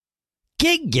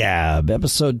Gig Gab,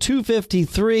 episode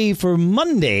 253 for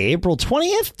Monday, April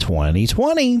 20th,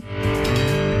 2020.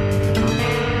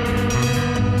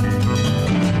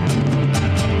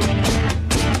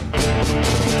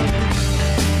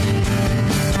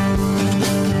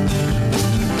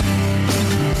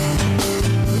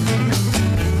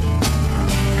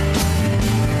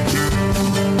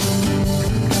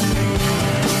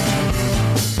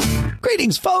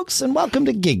 Greetings, folks, and welcome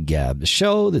to Gig Gab, the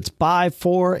show that's by,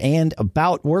 for, and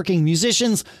about working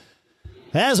musicians.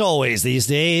 As always these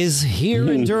days,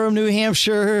 here in Durham, New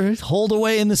Hampshire, hold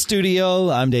away in the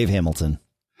studio, I'm Dave Hamilton.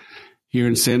 Here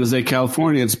in San Jose,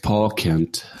 California, it's Paul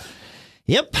Kent.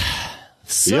 Yep.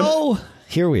 So,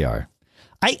 Here we are.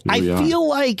 I feel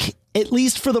like, at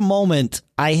least for the moment,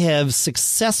 I have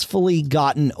successfully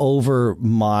gotten over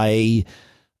my...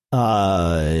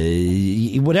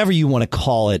 whatever you want to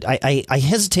call it. I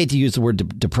hesitate to use the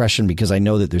word depression because I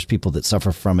know that there's people that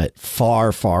suffer from it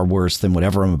far, far worse than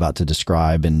whatever I'm about to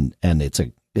describe. And it's a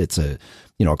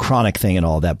a chronic thing and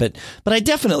all that. But I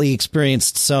definitely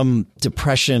experienced some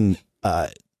depression,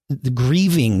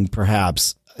 grieving,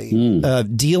 perhaps,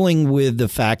 dealing with the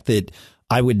fact that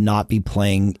I would not be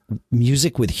playing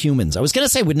music with humans. I was going to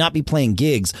say would not be playing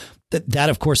gigs. That,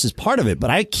 of course, is part of it, but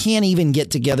I can't even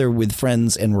get together with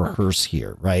friends and rehearse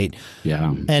here, right?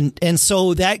 Yeah. And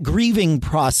so that grieving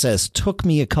process took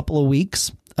me a couple of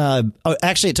weeks.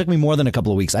 Actually, it took me more than a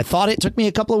couple of weeks. I thought it took me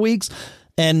a couple of weeks.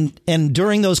 And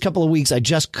during those couple of weeks, I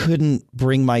just couldn't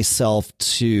bring myself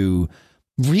to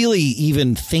really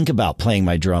even think about playing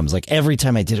my drums. Like every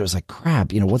time I did, it was like,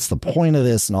 crap, what's the point of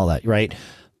this and all that, right?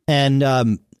 And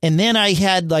then I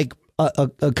had like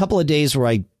a couple of days where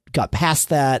I got past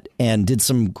that and did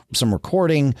some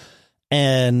recording,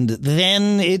 and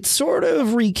then it sort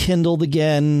of rekindled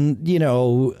again,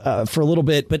 for a little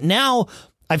bit. But now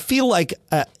I feel like,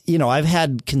 I've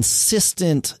had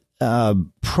consistent,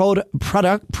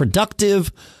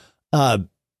 productive,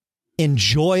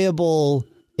 enjoyable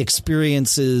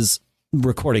experiences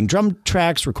recording drum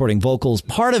tracks, recording vocals.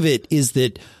 Part of it is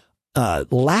that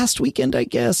last weekend, I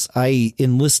guess, I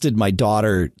enlisted my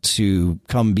daughter to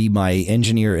come be my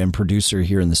engineer and producer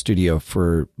here in the studio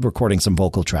for recording some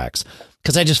vocal tracks.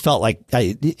 Because I just felt like,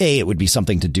 A, it would be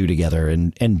something to do together,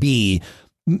 and B,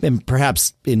 and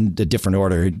perhaps in a different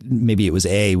order, maybe it was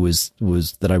A, was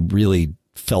that I really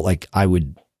felt like I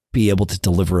would be able to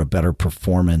deliver a better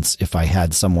performance if I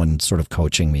had someone sort of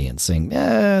coaching me and saying,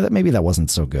 maybe that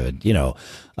wasn't so good,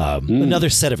 another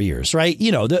set of ears, right?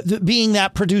 Being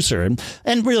that producer,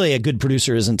 and really a good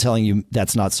producer isn't telling you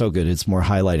that's not so good. It's more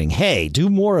highlighting, hey, do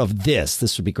more of this.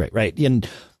 This would be great, right? And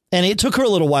it took her a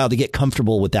little while to get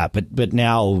comfortable with that, but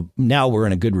now we're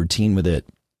in a good routine with it.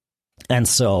 And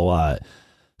so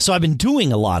I've been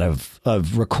doing a lot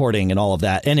of recording and all of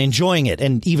that and enjoying it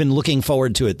and even looking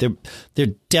forward to it. There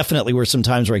definitely were some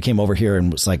times where I came over here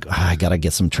and was like, I got to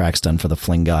get some tracks done for the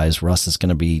Fling guys. Russ is going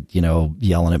to be,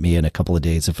 yelling at me in a couple of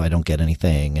days if I don't get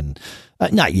anything, and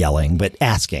not yelling, but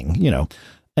asking,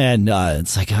 and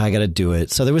it's like, I got to do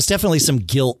it. So there was definitely some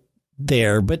guilt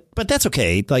there, but that's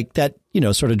okay. Like that,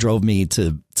 sort of drove me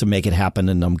to make it happen.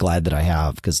 And I'm glad that I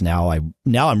have, because now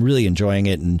I'm really enjoying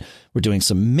it, and we're doing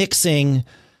some mixing.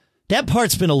 That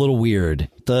part's been a little weird,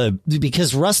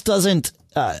 because Russ doesn't.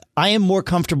 I am more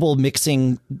comfortable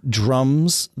mixing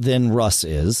drums than Russ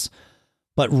is,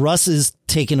 but Russ is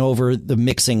taking over the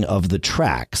mixing of the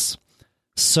tracks.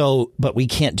 So, but we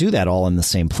can't do that all in the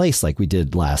same place like we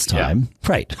did last time,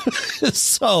 right?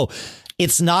 So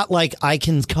it's not like I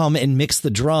can come and mix the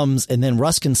drums and then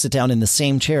Russ can sit down in the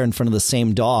same chair in front of the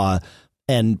same DAW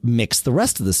and mix the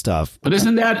rest of the stuff. But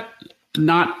isn't that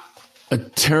not a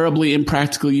terribly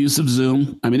impractical use of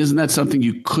Zoom? I mean, isn't that something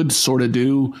you could sort of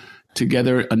do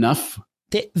together enough?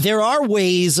 There are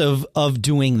ways of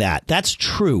doing that. That's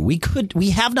true. We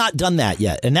have not done that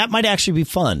yet. And that might actually be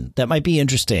fun. That might be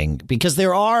interesting, because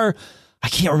I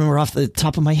can't remember off the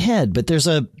top of my head, but there's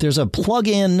a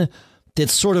plugin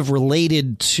that's sort of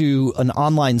related to an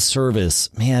online service,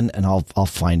 man. And I'll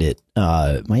find it.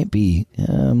 It might be,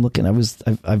 I'm looking,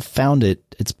 I've found it.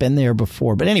 It's been there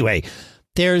before, but anyway,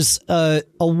 there's a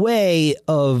way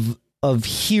of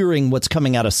hearing what's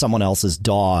coming out of someone else's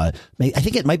DAW. I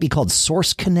think it might be called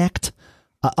Source Connect.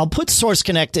 I'll put Source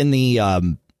Connect in the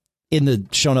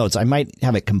show notes. I might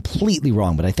have it completely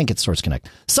wrong, but I think it's Source Connect.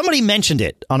 Somebody mentioned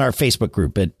it on our Facebook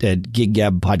group at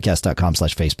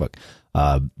giggabpodcast.com/Facebook.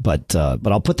 But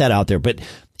I'll put that out there. But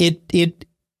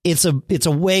it's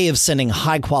a way of sending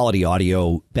high quality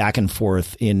audio back and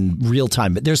forth in real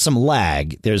time. But there's some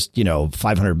lag. There's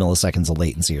 500 milliseconds of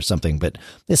latency or something, but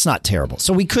it's not terrible.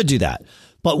 So we could do that.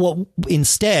 But what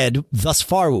instead, thus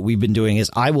far, what we've been doing is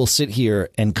I will sit here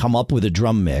and come up with a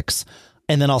drum mix,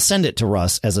 and then I'll send it to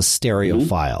Russ as a stereo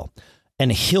file,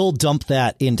 and he'll dump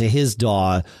that into his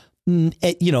DAW,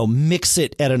 mix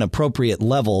it at an appropriate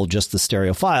level, just the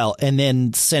stereo file, and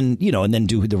then and then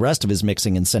do the rest of his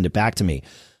mixing and send it back to me.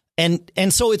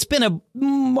 And so it's been a,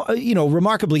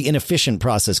 remarkably inefficient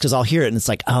process, because I'll hear it and it's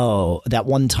like, oh, that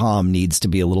one tom needs to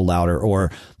be a little louder,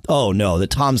 or, oh, no, the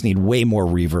toms need way more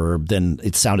reverb than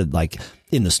it sounded like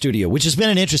in the studio, which has been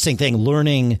an interesting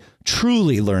thing,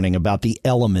 truly learning about the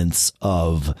elements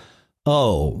of,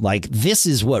 like this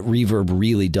is what reverb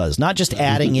really does, not just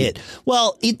adding it.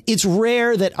 Well, it's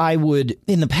rare that I would,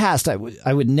 in the past, I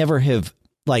would never have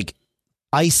like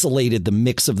isolated the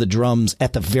mix of the drums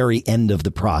at the very end of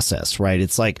the process, right?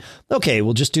 It's like, okay,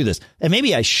 we'll just do this. And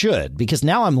maybe I should, because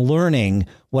now I'm learning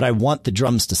what I want the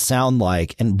drums to sound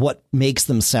like and what makes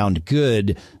them sound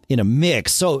good in a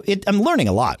mix. So I'm learning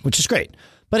a lot, which is great.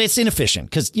 But it's inefficient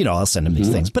because, I'll send him these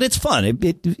things. But it's fun.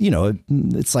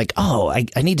 It's like,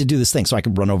 I need to do this thing. So I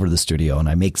can run over to the studio and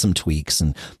I make some tweaks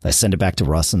and I send it back to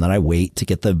Russ, and then I wait to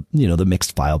get the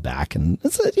mixed file back. And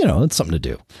it's something to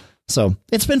do. So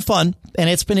it's been fun and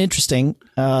it's been interesting,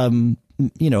 learning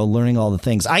all the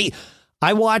things. I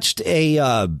watched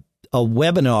a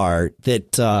webinar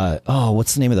that,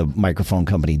 what's the name of the microphone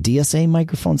company? DSA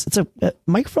Microphones. It's a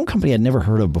microphone company I'd never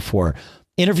heard of before.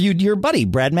 Interviewed your buddy,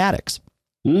 Brad Maddox.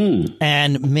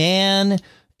 And man,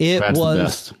 Brad's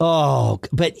was,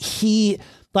 but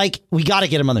we got to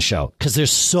get him on the show because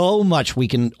there's so much we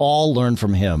can all learn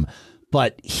from him.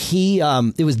 But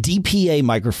it was DPA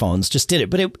microphones, just did it.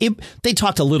 But they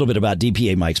talked a little bit about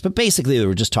DPA mics, but basically they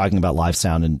were just talking about live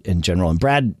sound in general. And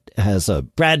Brad,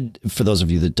 for those of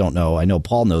you that don't know, I know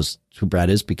Paul knows who Brad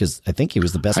is because I think he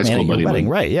was the best man at your wedding.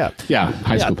 Right. Yeah. Yeah.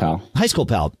 High school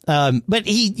pal. But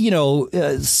he,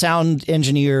 sound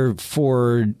engineer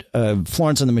for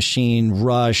Florence and the Machine,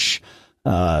 Rush,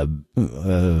 and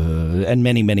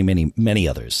many, many, many, many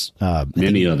others.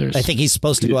 Many others. I think he's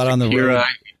supposed to go out on the road.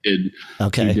 He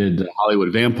did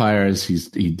Hollywood Vampires.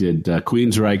 He did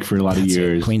Queensryche for a lot of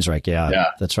years. Queensryche, yeah,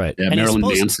 that's right. Yeah, and Marilyn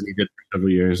Manson he did for several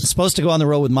years. Supposed to go on the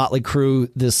road with Motley Crue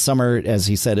this summer, as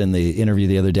he said in the interview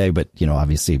the other day. But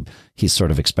obviously he's sort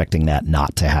of expecting that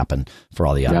not to happen for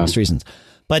all the obvious reasons.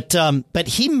 But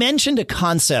he mentioned a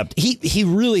concept. He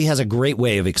really has a great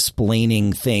way of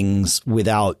explaining things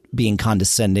without being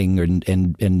condescending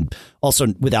and also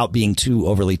without being too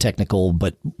overly technical,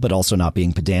 but also not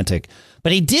being pedantic.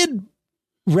 But he did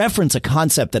reference a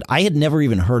concept that I had never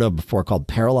even heard of before called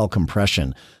parallel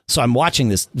compression. So I'm watching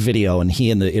this video and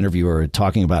he and the interviewer are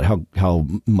talking about how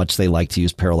much they like to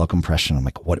use parallel compression. I'm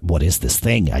like, what is this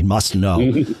thing? I must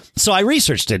know. So I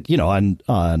researched it, on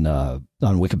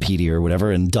Wikipedia or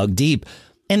whatever and dug deep.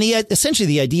 And essentially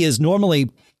the idea is normally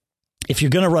if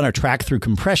you're going to run a track through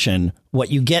compression,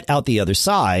 what you get out the other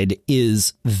side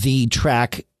is the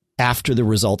track after the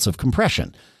results of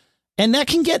compression. And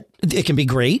it can be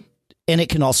great. And it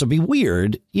can also be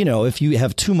weird, if you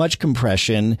have too much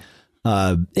compression,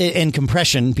 and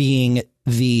compression being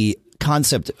the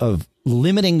concept of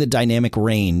limiting the dynamic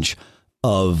range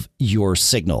of your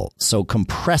signal. So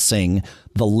compressing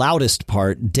the loudest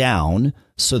part down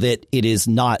so that it is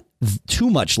not too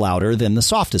much louder than the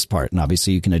softest part. And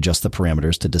obviously you can adjust the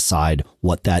parameters to decide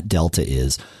what that delta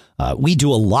is. We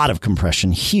do a lot of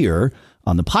compression here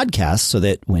on the podcast so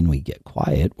that when we get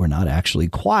quiet, we're not actually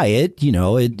quiet.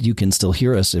 You can still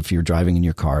hear us if you're driving in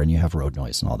your car and you have road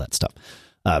noise and all that stuff.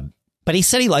 But he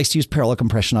said he likes to use parallel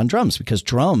compression on drums because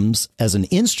drums as an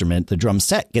instrument, the drum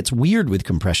set gets weird with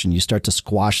compression. You start to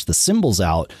squash the cymbals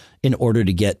out in order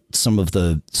to get some of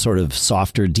the sort of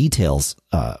softer details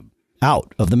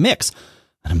out of the mix.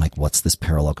 And I'm like, what's this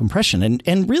parallel compression?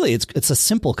 And really, it's a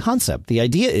simple concept. The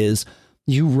idea is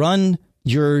you run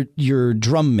your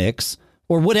drum mix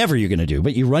or whatever you're going to do,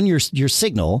 but you run your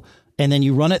signal and then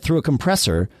you run it through a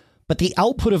compressor, but the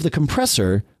output of the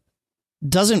compressor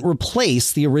doesn't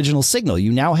replace the original signal.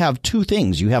 You now have two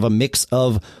things. You have a mix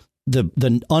of the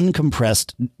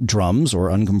uncompressed drums or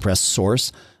uncompressed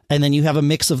source, and then you have a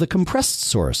mix of the compressed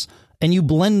source, and you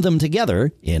blend them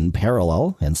together in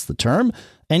parallel, hence the term,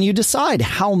 and you decide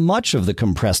how much of the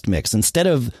compressed mix. Instead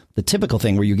of the typical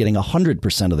thing where you're getting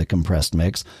 100% of the compressed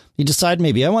mix, you decide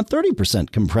maybe I want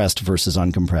 30% compressed versus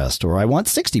uncompressed, or I want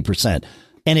 60%.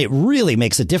 And it really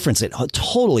makes a difference. It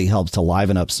totally helps to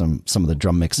liven up some of the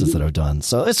drum mixes that I've done.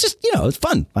 So it's just, it's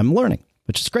fun. I'm learning,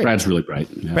 which is great. Brad's really bright.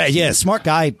 Yeah, smart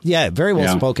guy. Yeah, very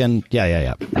well spoken.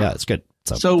 Yeah, it's good.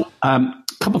 So a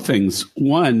couple things.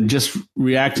 One, just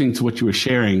reacting to what you were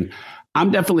sharing, I'm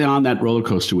definitely on that roller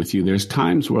coaster with you. There's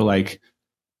times where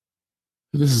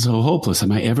this is so hopeless.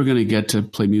 Am I ever going to get to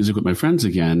play music with my friends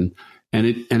again? And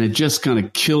it just kind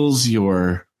of kills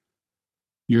your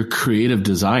creative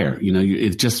desire.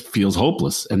 It just feels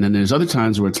hopeless. And then there's other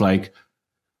times where it's like,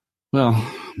 well,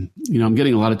 I'm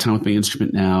getting a lot of time with my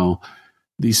instrument now.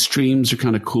 These streams are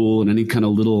kind of cool, and any kind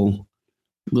of little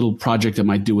project I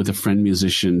might do with a friend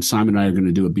musician. Simon and I are going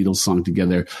to do a Beatles song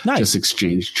together, nice. Just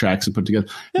exchange tracks and put together.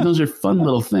 Yeah. And those are fun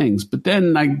little things. But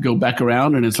then I go back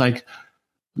around and it's like,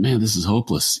 man, this is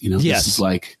hopeless. Yes. This is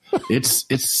like, it's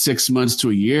 6 months to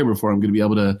a year before I'm going to be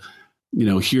able to,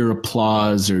 hear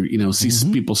applause or,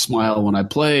 see people smile when I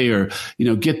play or,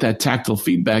 get that tactile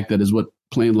feedback that is what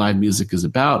playing live music is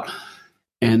about.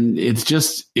 And it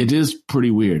is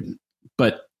pretty weird.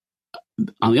 But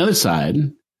on the other side,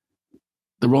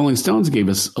 the Rolling Stones gave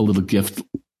us a little gift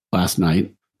last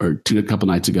night or a couple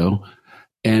nights ago.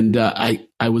 And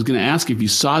I was going to ask if you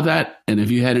saw that and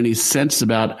if you had any sense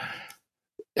about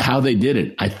how they did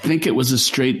it. I think it was a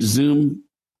straight Zoom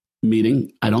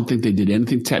meeting. I don't think they did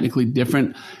anything technically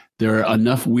different. There are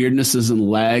enough weirdnesses and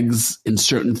lags in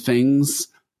certain things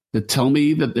that tell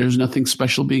me that there's nothing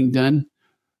special being done.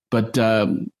 But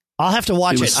I'll have to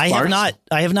watch it. I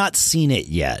have not seen it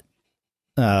yet.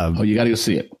 You got to go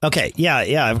see it. Okay.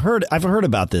 Yeah. I've heard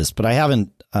about this, but I haven't.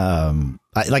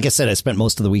 Like I said, I spent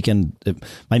most of the weekend.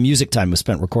 My music time was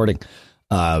spent recording.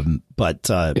 But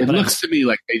it looks to me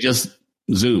like they just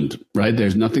Zoomed, right?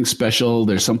 There's nothing special.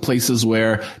 There's some places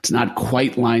where it's not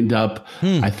quite lined up.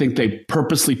 I think they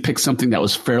purposely picked something that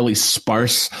was fairly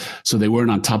sparse, so they weren't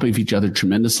on top of each other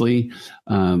tremendously.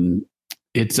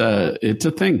 It's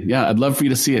a thing. Yeah, I'd love for you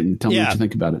to see it and tell me what you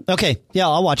think about it. Okay, yeah,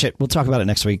 I'll watch it. We'll talk about it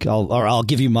next week. I'll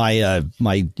give you my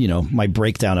my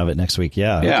breakdown of it next week.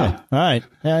 Yeah. Okay. All right.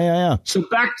 Yeah. So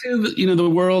back to the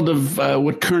world of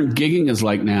what current gigging is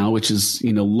like now, which is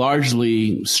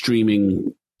largely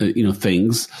streaming.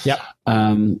 Things. Yeah.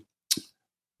 I've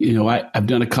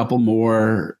done a couple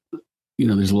more.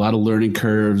 There's a lot of learning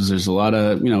curves. There's a lot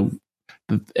of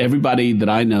everybody that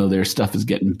I know, their stuff is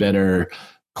getting better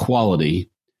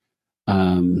quality.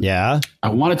 I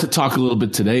wanted to talk a little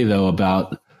bit today, though,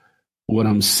 about what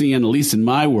I'm seeing, at least in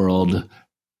my world,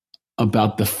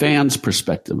 about the fans'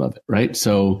 perspective of it. Right.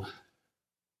 So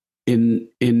in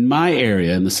my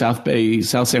area, in the South San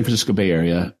Francisco Bay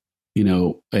Area,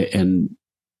 and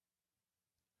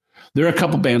there are a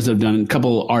couple bands that have done, a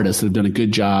couple artists that have done a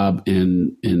good job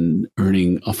in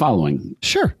earning a following.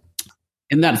 Sure.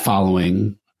 In that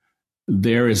following,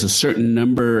 there is a certain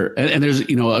number, and there's,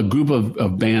 a group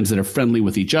of bands that are friendly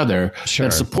with each other,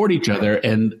 that support each other.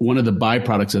 And one of the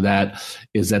byproducts of that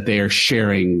is that they are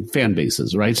sharing fan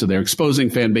bases, right? So they're exposing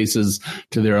fan bases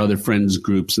to their other friends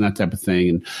groups and that type of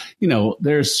thing. And,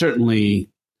 there's certainly,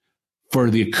 for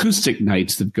the acoustic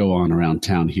nights that go on around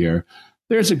town here,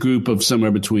 there's a group of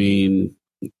somewhere between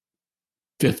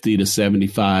 50 to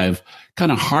 75 kind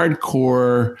of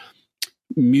hardcore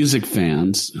music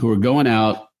fans who are going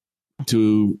out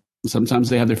to, sometimes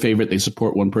they have their favorite, they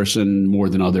support one person more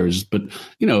than others. But,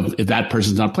 if that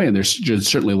person's not playing, they're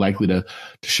certainly likely to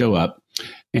show up.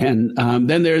 And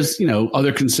then there's,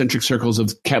 other concentric circles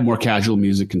of more casual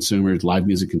music consumers, live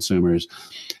music consumers.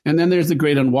 And then there's the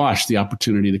great unwashed, the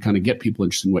opportunity to kind of get people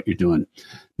interested in what you're doing.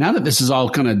 Now that this is all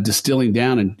kind of distilling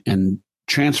down and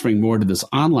transferring more to this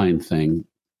online thing,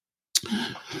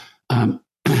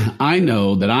 I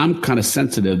know that I'm kind of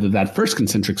sensitive that first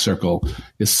concentric circle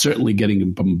is certainly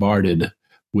getting bombarded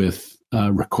with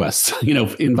requests,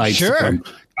 invites to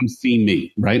come see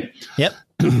me, right? Yep.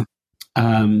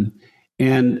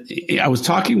 And I was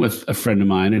talking with a friend of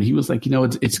mine, and he was like,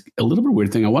 it's a little bit of a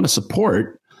weird thing. I want to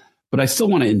support, but I still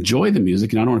want to enjoy the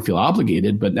music, and I don't want to feel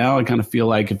obligated. But now I kind of feel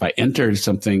like if I enter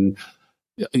something,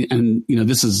 and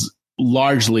this is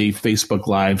largely Facebook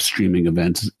live streaming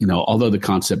events, although the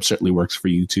concept certainly works for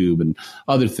YouTube and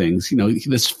other things.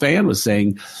 This fan was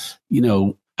saying,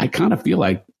 I kind of feel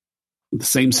like the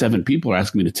same 7 people are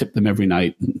asking me to tip them every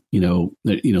night.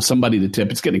 Somebody to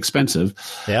tip. It's getting expensive.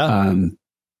 Yeah.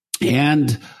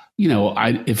 And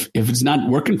if it's not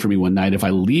working for me one night, if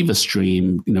I leave a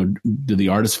stream, do the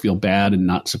artists feel bad and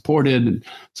not supported? And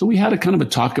so we had a kind of a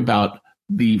talk about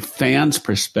the fans'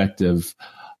 perspective.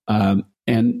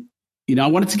 And I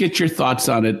wanted to get your thoughts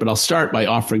on it, but I'll start by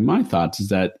offering my thoughts is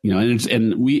that,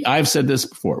 I've said this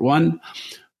before. One,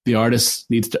 the artist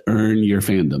needs to earn your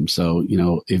fandom. So,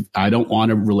 if I don't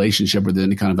want a relationship with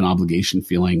any kind of an obligation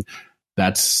feeling,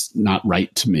 that's not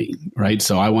right to me, right?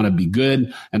 So I want to be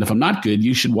good. And if I'm not good,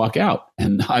 you should walk out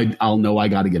and I'll know I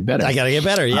got to get better. I got to get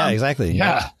better. Yeah, exactly.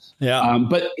 Yeah.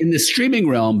 But in the streaming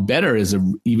realm, better is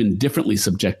a even differently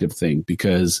subjective thing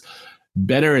because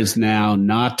better is now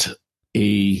not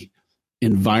a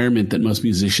environment that most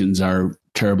musicians are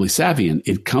terribly savvy in.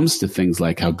 It comes to things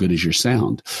like, how good is your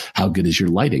sound? How good is your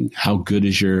lighting? How good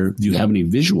is do you have any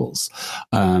visuals?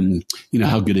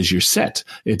 How good is your set?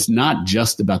 It's not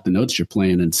just about the notes you're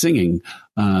playing and singing.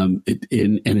 And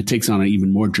it takes on an even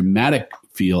more dramatic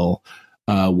feel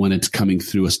when it's coming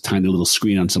through a tiny little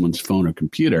screen on someone's phone or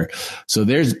computer. So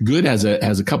there's good has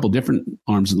a couple different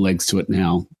arms and legs to it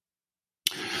now.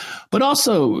 But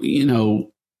also,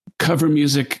 cover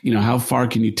music, how far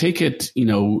can you take it?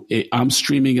 I'm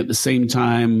streaming at the same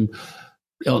time.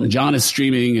 Elton John is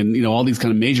streaming, and, all these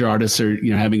kind of major artists are,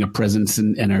 having a presence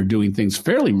and are doing things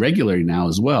fairly regularly now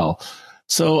as well.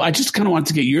 So I just kind of want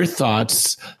to get your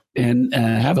thoughts and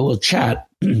have a little chat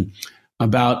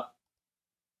about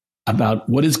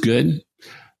what is good,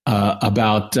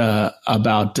 about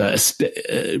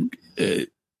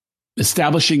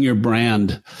establishing your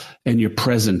brand and your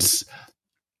presence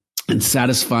and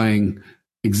satisfying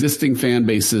existing fan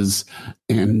bases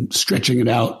and stretching it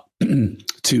out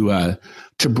to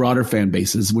broader fan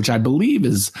bases, which I believe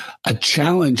is a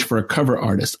challenge for a cover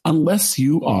artist, unless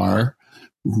you are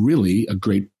really a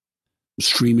great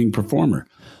streaming performer.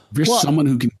 If you're someone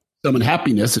who can summon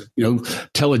happiness,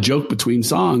 tell a joke between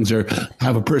songs or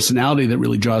have a personality that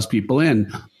really draws people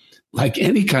in, like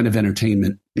any kind of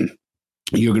entertainment,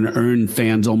 you're going to earn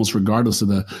fans almost regardless of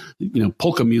the,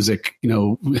 polka music,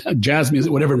 jazz music,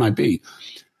 whatever it might be.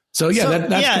 So,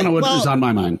 that's kind of what is on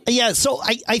my mind. Yeah. So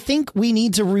I think we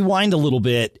need to rewind a little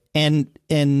bit and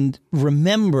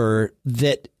remember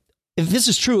that if this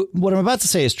is true, what I'm about to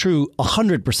say is true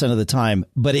 100% of the time,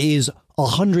 but it is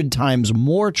 100 times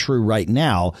more true right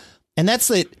now. And that's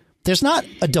that there's not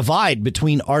a divide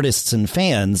between artists and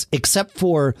fans, except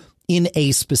for in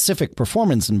a specific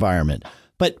performance environment.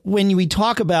 But when we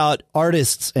talk about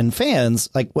artists and fans,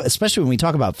 like especially when we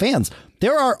talk about fans,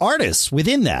 there are artists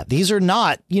within that. These are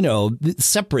not,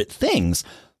 separate things.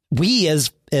 We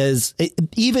as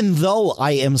even though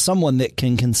I am someone that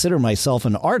can consider myself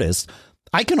an artist,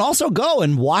 I can also go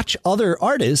and watch other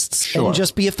artists and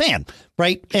just be a fan.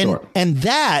 Right. And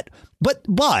that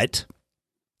but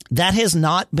that has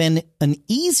not been an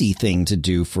easy thing to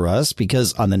do for us,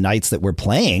 because on the nights that we're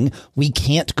playing, we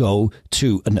can't go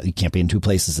to you can't be in two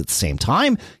places at the same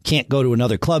time, can't go to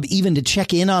another club, even to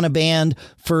check in on a band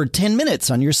for 10 minutes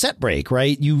on your set break.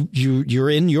 Right. You're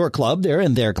in your club, they're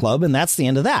in their club, and that's the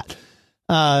end of that.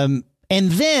 And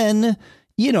then,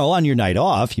 on your night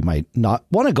off, you might not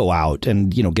want to go out and,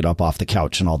 get up off the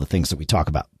couch and all the things that we talk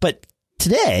about. But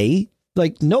today,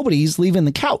 like, nobody's leaving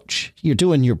the couch. You're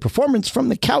doing your performance from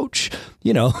the couch,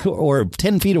 or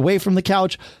 10 feet away from the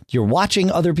couch. You're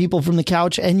watching other people from the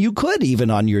couch, and you could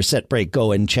even on your set break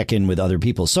go and check in with other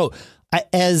people. So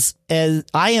as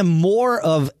I am more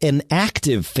of an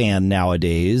active fan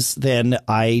nowadays than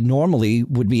I normally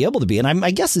would be able to be. And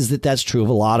my guess is that that's true of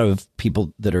a lot of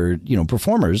people that are,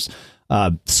 performers.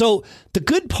 So the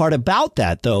good part about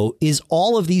that, though, is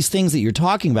all of these things that you're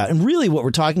talking about. And really what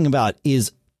we're talking about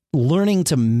is learning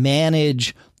to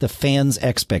manage the fans'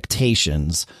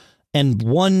 expectations. And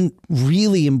one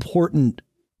really important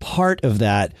part of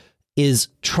that is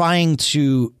trying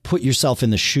to put yourself in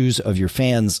the shoes of your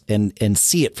fans and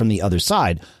see it from the other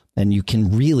side. And you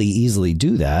can really easily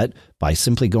do that by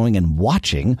simply going and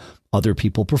watching other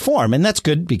people perform. And that's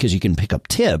good because you can pick up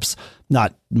tips,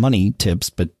 not money tips,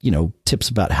 but, tips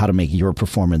about how to make your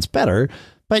performance better.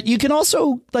 But you can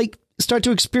also start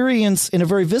to experience in a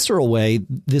very visceral way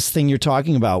this thing you're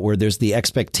talking about, where there's the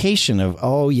expectation of,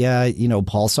 oh yeah,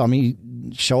 Paul saw me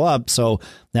show up, so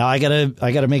now I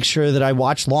gotta make sure that I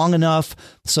watch long enough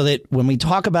so that when we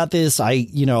talk about this,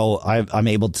 I'm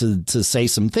able to say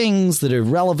some things that are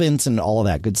relevant and all of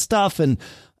that good stuff.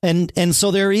 And so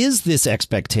there is this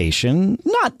expectation,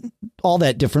 not all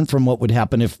that different from what would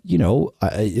happen if,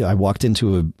 I walked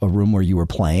into a room where you were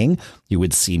playing, you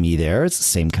would see me there. It's the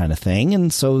same kind of thing.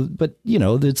 And so, but,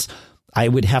 I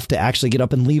would have to actually get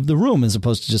up and leave the room as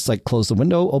opposed to just close the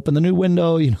window, open the new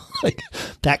window,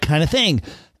 that kind of thing.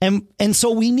 And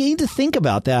so we need to think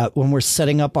about that when we're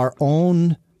setting up our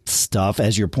own stuff,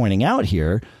 as you're pointing out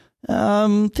here,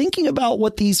 thinking about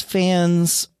what these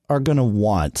fans are going to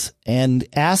want and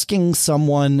asking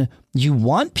someone, you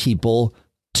want people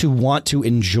to want to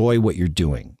enjoy what you're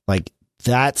doing.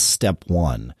 That's step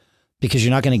one, because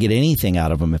you're not going to get anything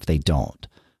out of them if they don't.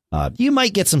 You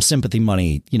might get some sympathy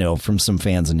money, from some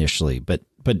fans initially, but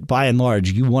by and large,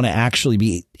 you want to actually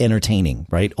be entertaining,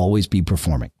 right? Always be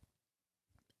performing.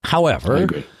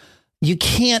 However, you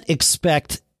can't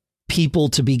expect people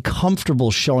to be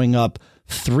comfortable showing up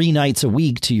 3 nights a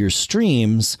week to your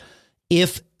streams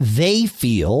if they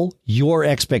feel your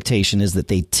expectation is that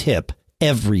they tip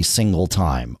every single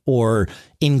time or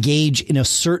engage in a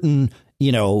certain,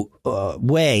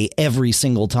 way every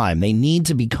single time. They need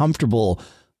to be comfortable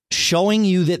showing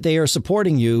you that they are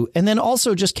supporting you, and then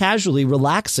also just casually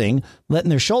relaxing, letting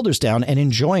their shoulders down and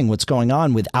enjoying what's going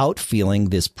on without feeling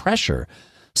this pressure.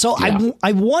 So yeah.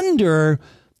 I wonder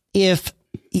if,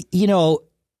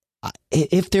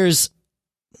 if there's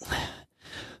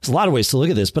a lot of ways to look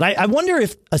at this, but I wonder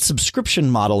if a subscription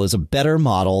model is a better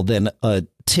model than a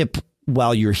tip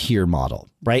while you're here model,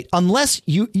 right? Unless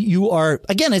you are,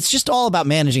 again, it's just all about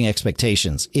managing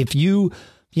expectations. If you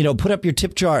put up your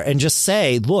tip jar and just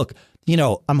say, look,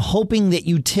 I'm hoping that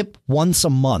you tip once a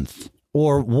month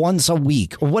or once a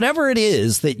week or whatever it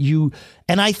is that you,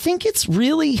 and I think it's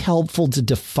really helpful to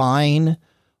define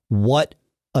what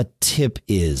a tip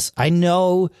is. I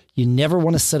know you never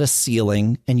want to set a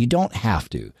ceiling and you don't have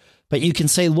to, but you can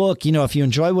say, look, if you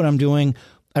enjoy what I'm doing,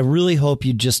 I really hope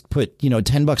you just put,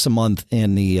 $10 a month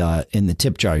in the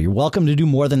tip jar. You're welcome to do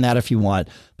more than that if you want,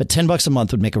 but $10 a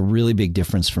month would make a really big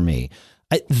difference for me.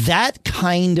 That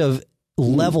kind of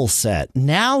level set.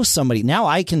 Now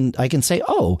I can say,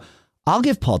 oh, I'll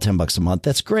give Paul $10 a month.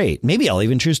 That's great. Maybe I'll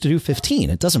even choose to do 15.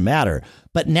 It doesn't matter.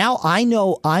 But now I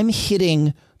know I'm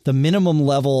hitting the minimum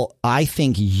level I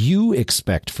think you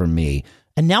expect from me.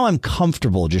 And now I'm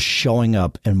comfortable just showing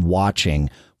up and watching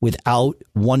without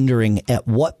wondering at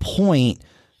what point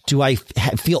do I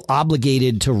feel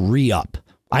obligated to re-up.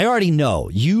 I already know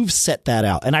you've set that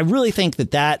out. And I really think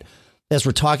that as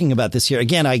we're talking about this here,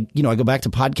 again, I go back to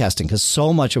podcasting because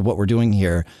so much of what we're doing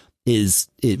here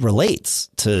it relates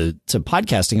to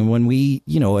podcasting. And when we,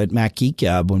 at Mac Geek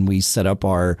Gab, when we set up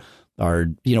our,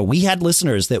 we had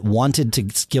listeners that wanted to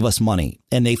give us money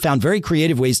and they found very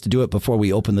creative ways to do it before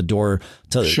we opened the door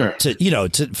for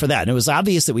that. And it was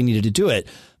obvious that we needed to do it,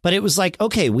 but it was like,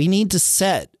 okay, we need to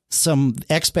set some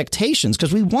expectations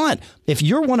because if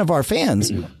you're one of our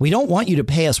fans, we don't want you to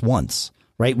pay us once.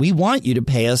 Right. We want you to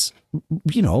pay us,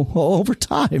 over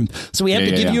time. So we have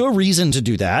to give you a reason to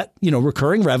do that.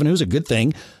 Recurring revenue is a good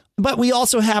thing. But we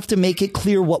also have to make it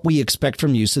clear what we expect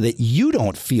from you so that you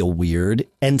don't feel weird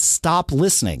and stop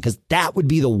listening, because that would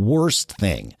be the worst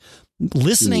thing.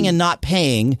 Listening and not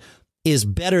paying is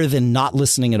better than not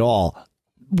listening at all.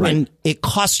 When it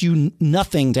costs you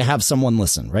nothing to have someone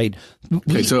listen. Right.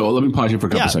 Okay. So let me pause you for a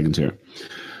couple seconds here.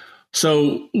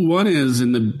 So one is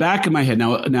in the back of my head.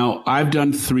 Now I've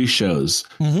done 3 shows.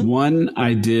 Mm-hmm. One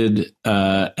I did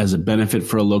as a benefit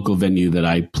for a local venue that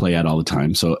I play at all the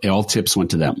time. So all tips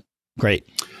went to them. Great.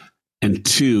 And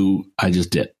 2, I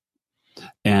just did.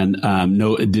 And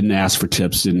no, it didn't ask for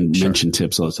tips, didn't mention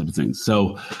tips, all those type of things.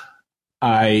 So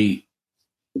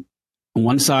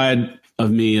one side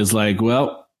of me is like,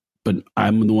 well, but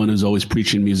I'm the one who's always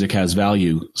preaching music has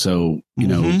value. So,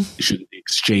 should the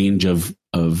exchange of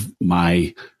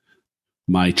my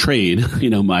trade,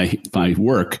 my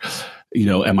work,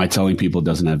 am I telling people it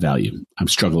doesn't have value? I'm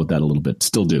struggling with that a little bit,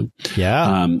 still do.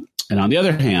 Yeah. And on the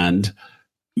other hand,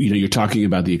 you're talking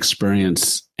about the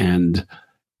experience, and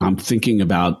I'm thinking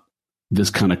about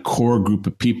this kind of core group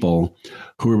of people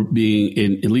who are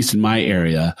being at least in my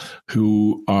area,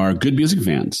 who are good music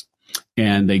fans.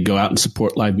 And they go out and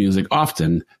support live music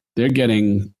often. They're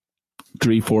getting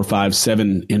 3, 4, 5,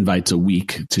 7 invites a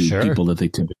week to people that they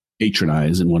typically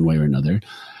patronize in one way or another.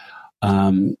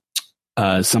 Some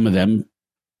of them,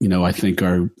 I think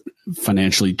are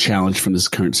financially challenged from this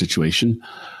current situation.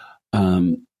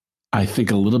 I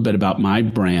think a little bit about my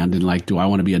brand and like, do I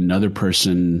want to be another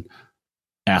person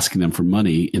asking them for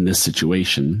money in this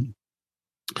situation?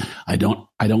 I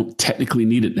don't technically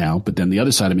need it now, but then the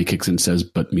other side of me kicks in and says,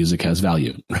 but music has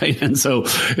value, right? And so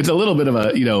it's a little bit of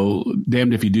a,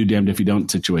 damned if you do, damned if you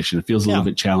don't situation. It feels a little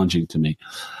bit challenging to me.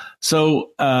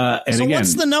 So, again,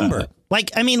 what's the number?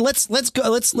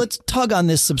 Let's tug on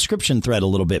this subscription thread a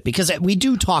little bit, because we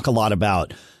do talk a lot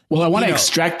about. Well, I want to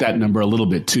extract that number a little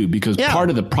bit too, because part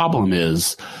of the problem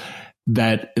is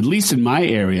that, at least in my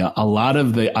area, a lot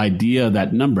of the idea of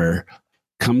that number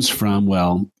comes from,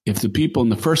 well, if the people in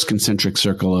the first concentric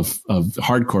circle of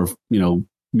hardcore,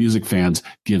 music fans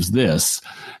gives this,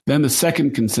 then the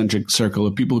second concentric circle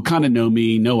of people who kind of know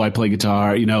me, know I play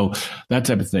guitar, that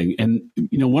type of thing. And,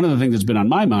 one of the things that's been on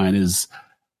my mind is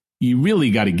you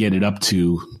really got to get it up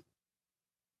to,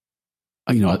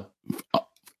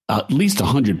 at least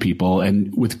 100 people,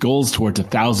 and with goals towards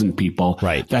 1,000 people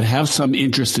that have some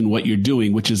interest in what you're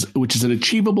doing, which is an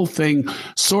achievable thing,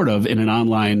 sort of, in an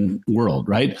online world,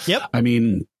 right? Yep. I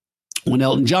mean, when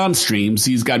Elton John streams,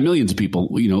 he's got millions of people,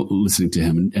 listening to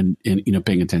him and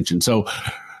paying attention. So,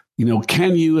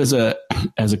 can you as a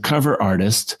cover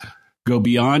artist go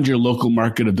beyond your local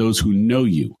market of those who know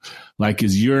you? Like,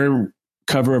 is your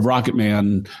cover of Rocket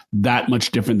Man that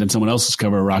much different than someone else's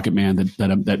cover of Rocket Man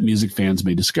that music fans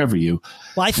may discover you.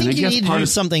 Well, I think you need to do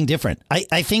something different.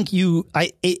 I think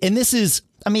and this is,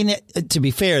 I mean, to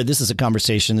be fair, this is a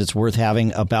conversation that's worth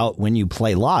having about when you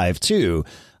play live too.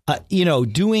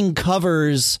 Doing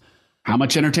covers. How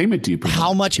much entertainment do you provide?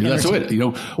 How much? That's it.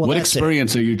 What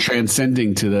experience are you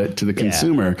transcending to the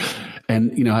consumer?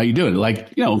 And how you do it?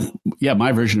 Like,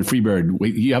 my version of Freebird.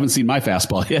 Wait, you haven't seen my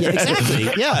fastball yet. Yeah, exactly.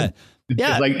 Yeah.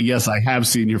 Yeah. Like, yes, I have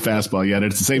seen your fastball yet.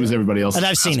 It's the same as everybody else. And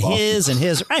I've seen his and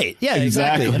his. Right. Yeah,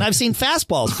 exactly. And I've seen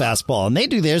fastball, and they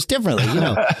do theirs differently.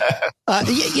 I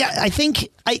think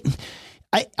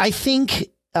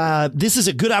this is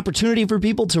a good opportunity for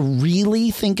people to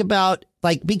really think about,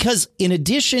 because in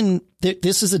addition,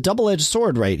 this is a double-edged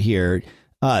sword right here.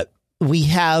 We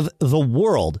have the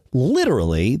world,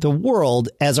 literally the world,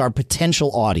 as our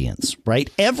potential audience, right?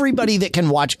 Everybody that can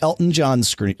watch Elton John's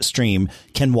stream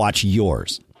can watch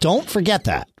yours. Don't forget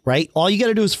that, right? All you got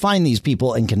to do is find these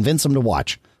people and convince them to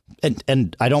watch.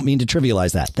 And I don't mean to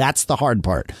trivialize that. That's the hard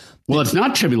part. Well, it's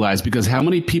not trivialized, because how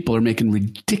many people are making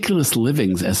ridiculous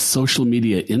livings as social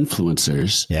media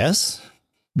influencers? Yes.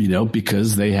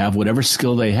 Because they have whatever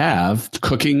skill they have,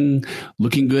 cooking,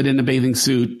 looking good in a bathing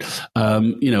suit,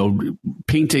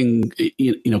 painting,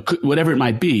 whatever it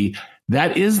might be.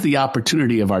 That is the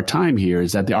opportunity of our time here,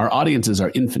 is that our audiences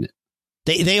are infinite.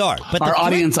 They are. But our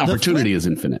audience opportunity is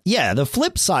infinite. Yeah. The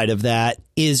flip side of that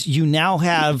is you now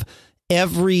have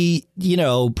every,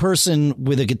 person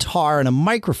with a guitar and a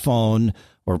microphone,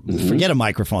 or forget a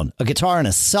microphone, a guitar and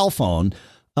a cell phone,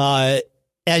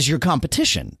 as your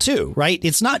competition too, right?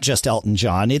 It's not just Elton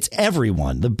John. It's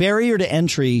everyone. The barrier to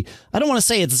entry, I don't want to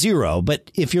say it's zero, but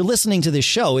if you're listening to this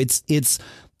show, it's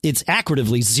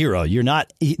accurately zero.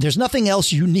 There's nothing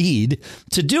else you need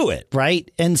to do it.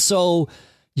 Right. And so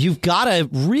you've got to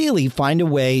really find a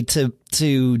way to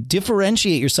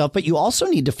differentiate yourself, but you also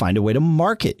need to find a way to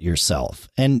market yourself.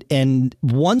 And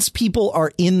once people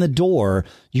are in the door,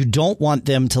 you don't want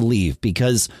them to leave,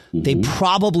 because they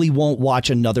probably won't watch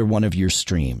another one of your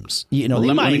streams.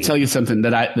 Let me tell you something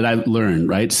that I learned,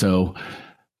 right? So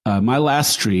my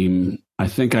last stream, I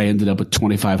think I ended up with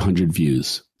 2,500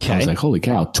 views. Okay. I was like, holy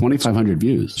cow, 2,500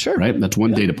 views. Sure. Right. That's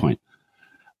one data point.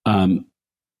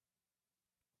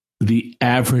 The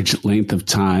average length of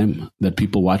time that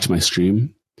people watch my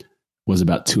stream was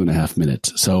about 2.5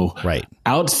 minutes. So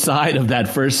outside of that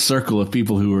first circle of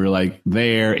people who were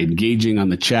there engaging on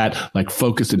the chat,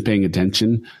 focused and paying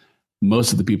attention,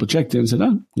 most of the people checked in and said,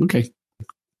 oh, okay,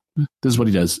 this is what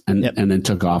he does. And then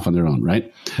took off on their own.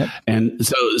 Right. Yep. And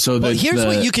so here's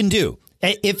what you can do.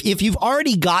 If you've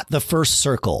already got the first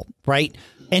circle, right?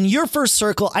 And your first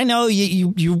circle, I know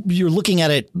you're looking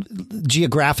at it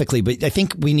geographically, but I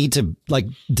think we need to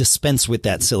dispense with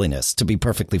that silliness, to be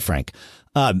perfectly frank.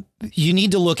 You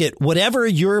need to look at whatever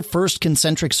your first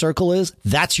concentric circle is.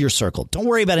 That's your circle. Don't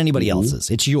worry about anybody else's.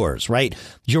 It's yours, right?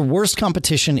 Your worst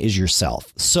competition is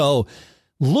yourself. So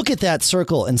look at that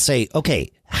circle and say,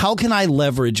 okay, how can I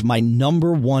leverage my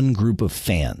number one group of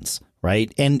fans?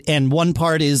 Right. And one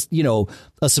part is,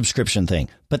 a subscription thing.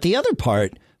 But the other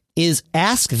part is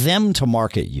ask them to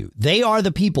market you. They are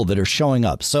the people that are showing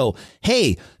up. So,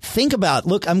 hey, think about,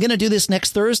 look, I'm going to do this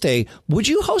next Thursday. Would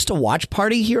you host a watch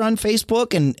party here on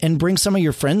Facebook and bring some of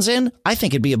your friends in? I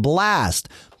think it'd be a blast.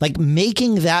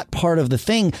 Making that part of the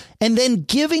thing, and then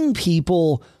giving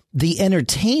people the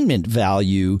entertainment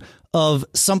value of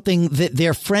something that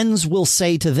their friends will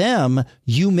say to them,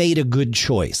 you made a good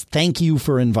choice. Thank you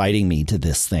for inviting me to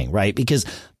this thing, right? Because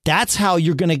that's how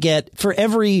you're going to get, for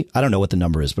every, I don't know what the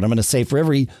number is, but I'm going to say for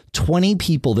every 20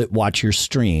 people that watch your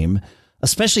stream,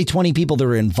 especially 20 people that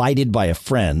are invited by a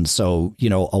friend. So,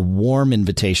 a warm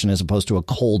invitation as opposed to a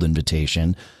cold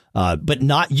invitation, but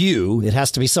not you. It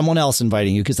has to be someone else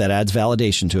inviting you, because that adds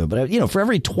validation to it. But, for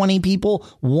every 20 people,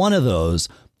 one of those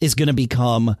is going to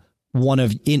become one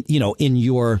of, in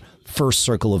your first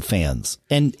circle of fans.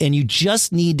 And you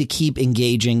just need to keep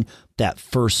engaging that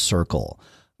first circle.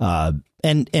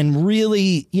 And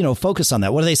really, focus on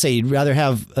that. What do they say? You'd rather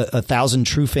have 1,000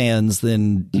 true fans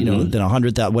than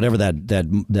 100, whatever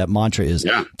that mantra is.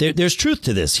 Yeah. There's truth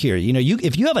to this here.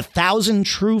 If you have 1,000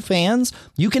 true fans,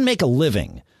 you can make a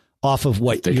living off of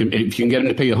what if you can get them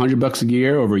to pay $100 a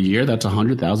year over a year, that's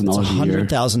 $100,000 a year.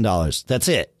 $100,000. That's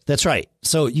it. That's right.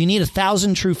 So you need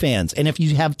 1,000 true fans. And if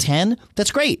you have 10,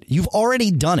 that's great. You've already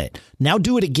done it. Now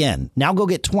do it again. Now go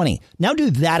get 20. Now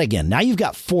do that again. Now you've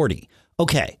got 40.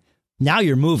 Okay. Now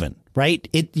you're moving, right?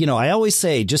 I always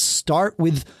say, just start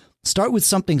with Start with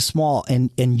something small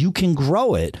and you can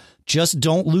grow it. Just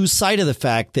don't lose sight of the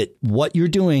fact that what you're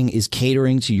doing is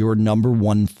catering to your number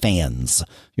one fans,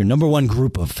 your number one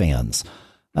group of fans.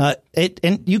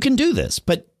 And you can do this,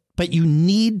 but you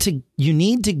need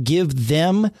to give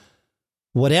them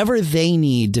whatever they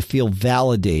need to feel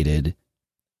validated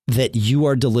that you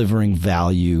are delivering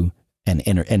value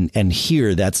and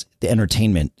here that's the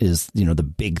entertainment is, the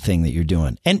big thing that you're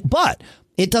doing. But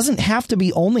it doesn't have to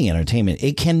be only entertainment.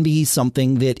 It can be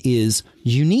something that is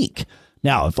unique.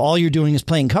 Now, if all you're doing is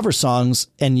playing cover songs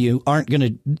and you aren't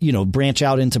going to, branch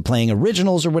out into playing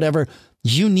originals or whatever,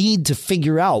 you need to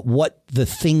figure out what the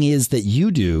thing is that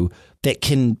you do that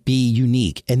can be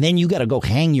unique. And then you got to go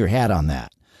hang your hat on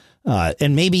that.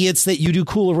 And maybe it's that you do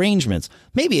cool arrangements.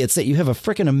 Maybe it's that you have a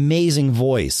freaking amazing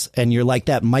voice and you're like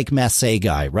that Mike Massey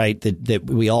guy, right? That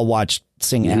we all watch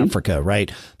sing Africa,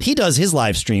 right? He does his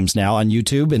live streams now on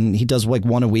YouTube and he does like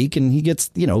one a week and he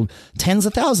gets, tens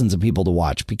of thousands of people to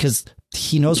watch because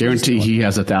he knows. Guarantee he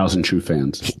has 1,000 true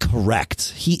fans.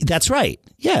 Correct. That's right.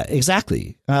 Yeah,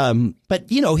 exactly. But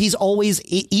he's always,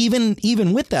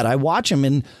 even with that, I watch him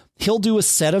and he'll do a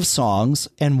set of songs.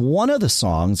 And one of the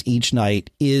songs each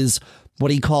night is what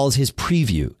he calls his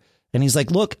preview. And he's like,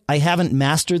 look, I haven't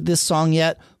mastered this song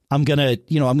yet. I'm going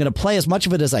to play as much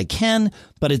of it as I can,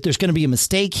 but there's going to be a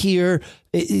mistake here,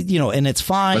 and it's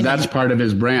fine. But that's part of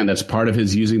his brand. That's part of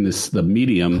his using the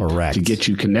medium Correct. To get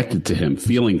you connected to him,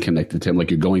 feeling connected to him,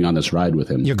 like you're going on this ride with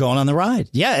him. You're going on the ride.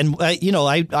 Yeah. And,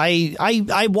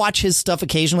 I watch his stuff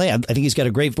occasionally. I think he's got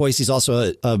a great voice. He's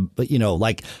also I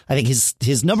think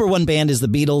his number one band is the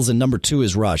Beatles and number two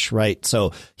is Rush. Right.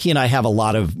 So he and I have a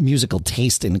lot of musical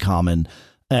taste in common.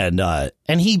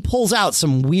 And he pulls out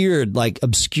some weird, like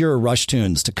obscure Rush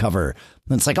tunes to cover.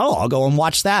 And it's like, oh, I'll go and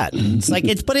watch that. And it's like,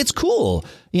 but it's cool.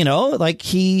 Like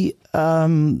he,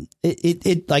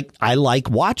 like, I like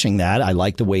watching that. I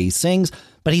like the way he sings,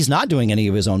 but he's not doing any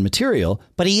of his own material,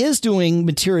 but he is doing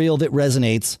material that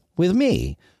resonates with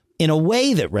me in a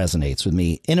way that resonates with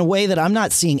me in a way that I'm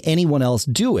not seeing anyone else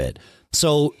do it.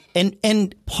 So,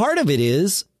 and part of it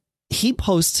is he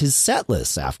posts his set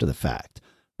lists after the fact.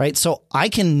 Right. So I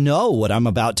can know what I'm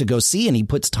about to go see and he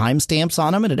puts timestamps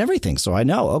on them and everything. So I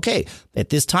know, OK, at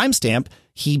this timestamp,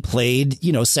 he played,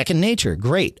 Second Nature.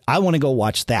 Great. I want to go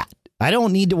watch that. I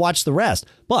don't need to watch the rest.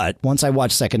 But once I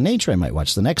watch Second Nature, I might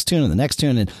watch the next tune and the next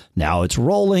tune. And now it's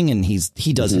rolling and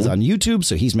he does his on YouTube.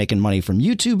 So he's making money from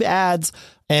YouTube ads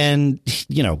and,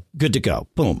 good to go.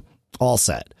 Boom. All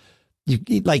set.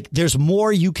 There's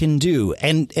more you can do.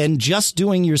 And just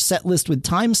doing your set list with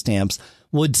timestamps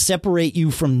would separate you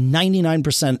from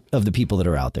 99% of the people that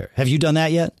are out there. Have you done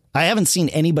that yet? I haven't seen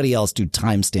anybody else do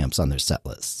timestamps on their set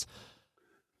lists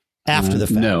after the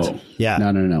fact. No. Yeah.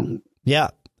 No.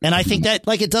 Yeah. And I think that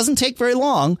it doesn't take very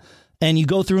long and you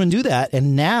go through and do that.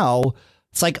 And now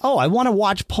it's like, oh, I want to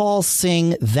watch Paul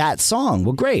sing that song.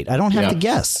 Well, great. I don't have to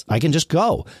guess. I can just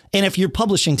go. And if you're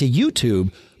publishing to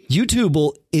YouTube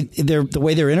will, the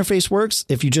way their interface works,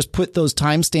 if you just put those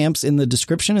timestamps in the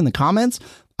description, in the comments,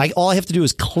 all I have to do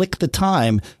is click the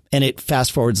time and it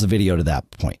fast forwards the video to that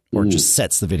point or just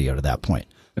sets the video to that point.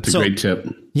 That's a great tip.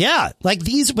 Yeah.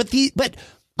 But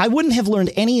I wouldn't have learned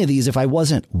any of these if I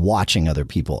wasn't watching other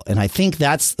people. And I think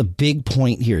that's the big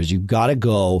point here is you've got to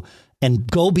go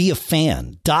be a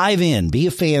fan, dive in, be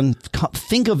a fan,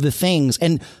 think of the things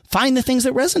and find the things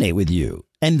that resonate with you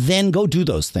and then go do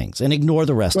those things and ignore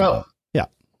the rest of them. Yeah.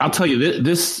 I'll tell you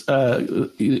this,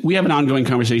 we have an ongoing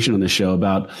conversation on this show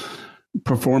about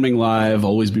performing live,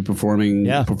 always be performing,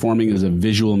 performing as a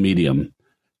visual medium.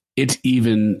 It's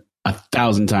even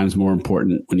 1,000 times more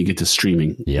important when you get to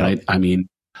streaming, right? I mean,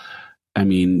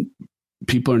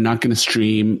 people are not going to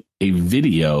stream a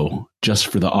video just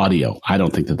for the audio. I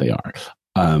don't think that they are.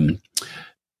 I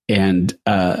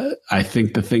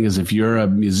think the thing is, if you're a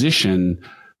musician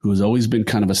who has always been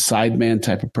kind of a sideman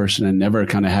type of person and never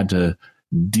kind of had to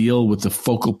deal with the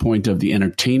focal point of the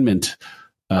entertainment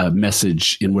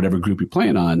message in whatever group you're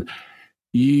playing on,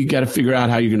 you got to figure out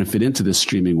how you're going to fit into this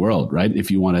streaming world, right? If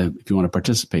you want to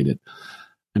participate in it.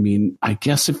 I mean, I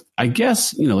guess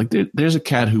there's a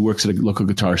cat who works at a local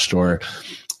guitar store.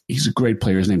 He's a great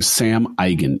player. His name's Sam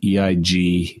Eigen,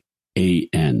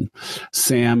 EIGAN.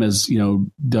 Sam has,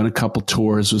 done a couple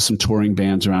tours with some touring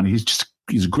bands around. He's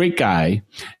a great guy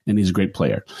and he's a great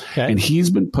player. Okay. And he's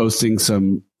been posting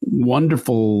some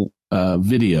wonderful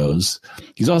videos.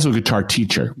 He's also a guitar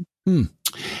teacher.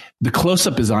 The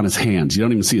close-up is on his hands. You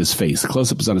don't even see his face. The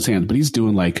close-up is on his hands, but he's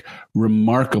doing like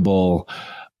remarkable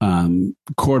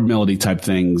chord melody type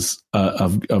things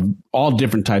of all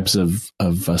different types of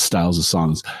styles of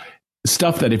songs.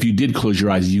 stuff that if you did close your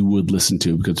eyes, you would listen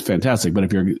to because it's fantastic. But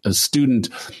if you're a student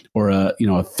or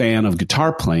a fan of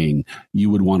guitar playing, you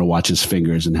would want to watch his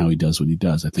fingers and how he does what he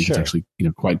does. I think it's actually,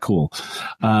 quite cool.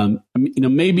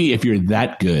 Maybe if you're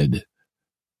that good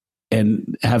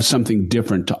and have something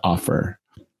different to offer,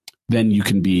 then you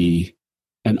can be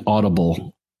an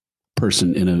audible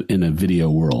person in a video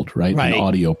world, right? An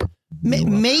audio.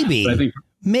 Maybe. But I think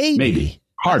maybe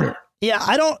harder. Yeah,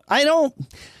 I don't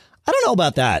know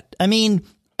about that. I mean,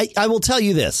 I will tell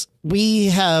you this. We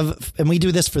have, and we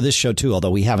do this for this show too, although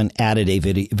we haven't added a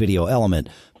video element,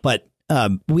 but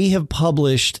we have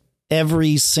published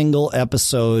every single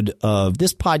episode of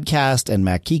this podcast and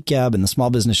Mac Geek Gab and the Small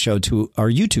Business Show to our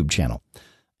YouTube channel.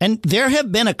 And there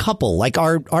have been a couple, like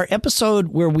our episode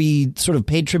where we sort of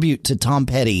paid tribute to Tom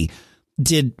Petty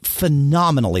did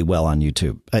phenomenally well on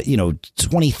YouTube,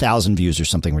 20,000 views or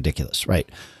something ridiculous. Right.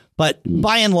 But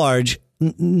by and large,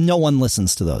 no one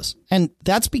listens to those. And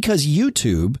that's because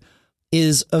YouTube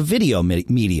is a video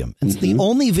medium. It's the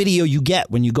only video you get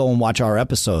when you go and watch our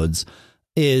episodes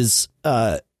is,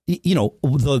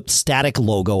 the static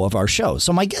logo of our show.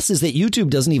 So my guess is that YouTube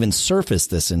doesn't even surface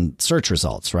this in search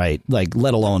results, right? Like,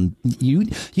 let alone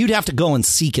you'd have to go and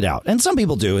seek it out. And some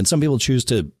people do. And some people choose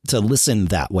to listen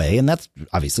that way. And that's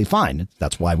obviously fine.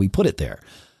 That's why we put it there.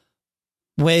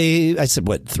 I said,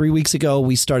 3 weeks ago,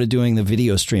 we started doing the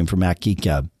video stream for Mac Geek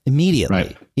Gab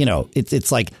immediately. Right.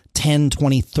 It's like 10,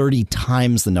 20, 30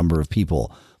 times the number of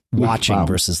people watching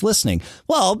versus listening.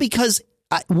 Well, because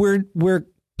we're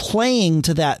playing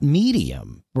to that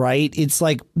medium, right? It's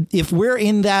like if we're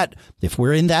in that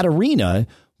arena,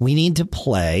 we need to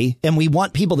play and we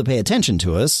want people to pay attention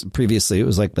to us. Previously, it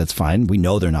was like, that's fine. We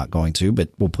know they're not going to, but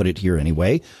we'll put it here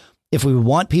anyway. If we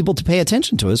want people to pay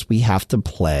attention to us, we have to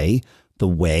play the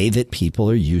way that people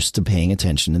are used to paying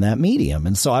attention in that medium.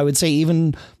 And so I would say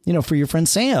even, for your friend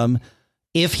Sam,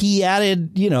 if he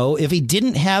added, if he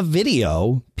didn't have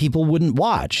video, people wouldn't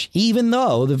watch, even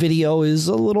though the video is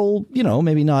a little,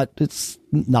 maybe not, it's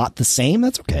not the same.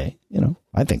 That's okay.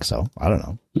 I think so. I don't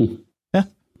know. Yeah.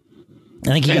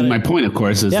 I think my point, of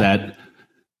course, is that,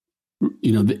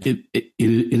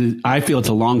 I feel it's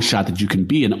a long shot that you can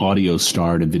be an audio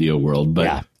star in a video world,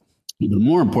 but the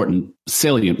more important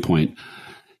salient point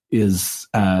is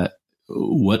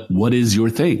what is your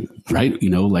thing, right?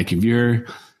 Like if you're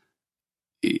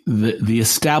the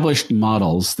established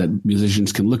models that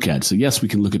musicians can look at. So yes, we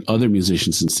can look at other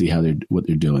musicians and see what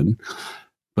they're doing.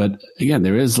 But again,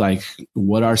 there is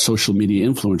what are social media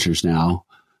influencers now?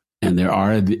 And there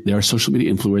are social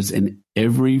media influencers in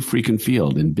every freaking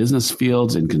field, in business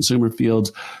fields, in consumer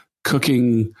fields,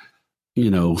 cooking,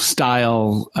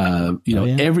 style,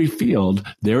 every field.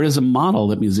 There is a model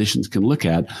that musicians can look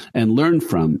at and learn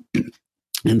from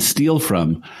and steal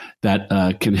from that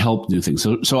can help do things.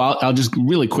 So I'll just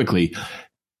really quickly,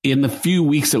 in the few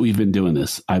weeks that we've been doing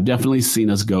this, I've definitely seen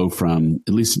us go from,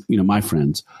 at least, my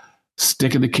friends,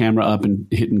 sticking the camera up and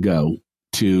hit and go,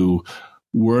 to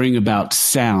worrying about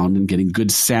sound and getting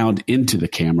good sound into the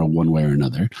camera one way or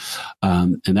another.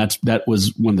 And that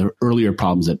was one of the earlier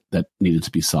problems that needed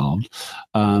to be solved,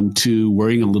 to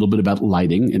worrying a little bit about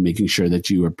lighting and making sure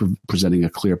that you are presenting a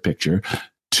clear picture,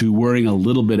 to worrying a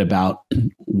little bit about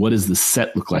what does the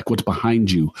set look like, what's behind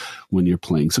you when you're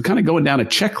playing. So kind of going down a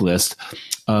checklist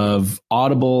of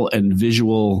audible and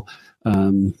visual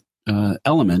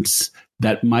elements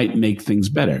that might make things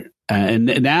better.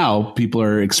 And now people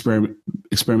are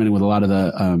experimenting with a lot of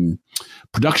the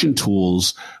production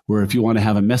tools where if you want to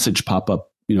have a message pop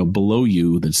up, below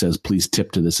you that says, please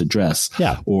tip to this address,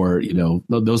 or,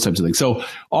 those types of things. So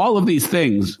all of these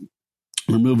things,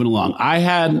 we're moving along.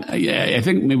 I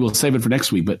think maybe we'll save it for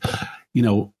next week, but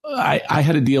I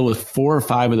had to deal with 4 or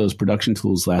 5 of those production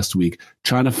tools last week,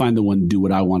 trying to find the one to do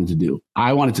what I wanted to do.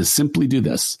 I wanted to simply do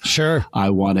this. Sure. I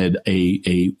wanted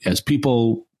as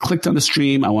people clicked on the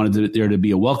stream, I wanted there to be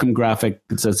a welcome graphic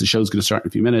that says the show's going to start in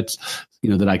a few minutes,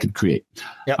 that I could create.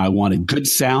 Yep. I wanted good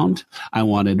sound. I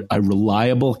wanted a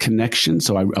reliable connection.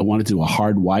 So I wanted to do a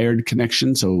hardwired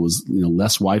connection. So it was,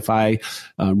 less Wi-Fi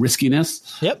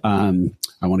riskiness. Yep.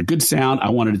 I wanted good sound. I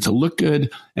wanted it to look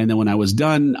good. And then when I was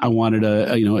done, I wanted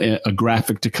a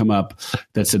graphic to come up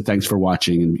that said, thanks for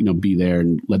watching, and, be there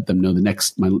and let them know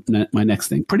my next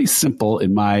thing. Pretty simple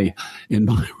in my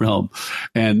realm.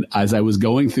 And as I was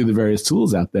going through the various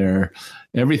tools out there,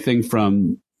 everything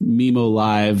from Mimo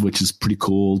Live, which is pretty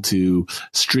cool, to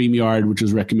StreamYard, which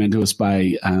was recommended to us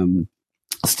by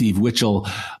Steve Witchell,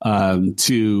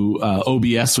 to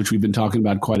OBS, which we've been talking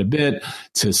about quite a bit,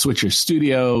 to Switcher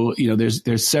Studio.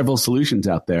 There's several solutions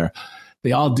out there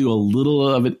they all do a little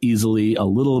of it easily, a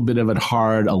little bit of it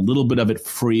hard, a little bit of it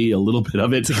free, a little bit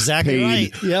of it That's exactly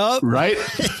paid, right. Yep. Right?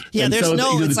 Yeah, and there's so,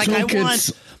 no, you know, it's like I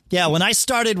want. Yeah, when I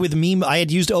started with Mimo, I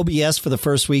had used OBS for the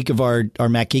first week of our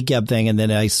Mac Geek Gab thing, and then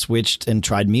I switched and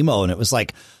tried Mimo, and it was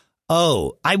like,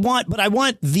 oh, I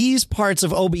want these parts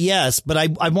of OBS, but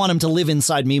I want them to live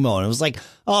inside Mimo. And it was like,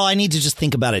 oh, I need to just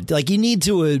think about it. Like you need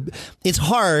to, it's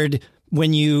hard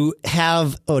when you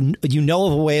have, of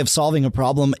a way of solving a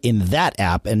problem in that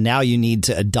app, and now you need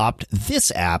to adopt this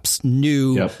app's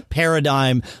new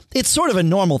paradigm. It's sort of a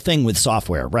normal thing with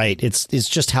software, right? It's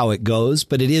just how it goes,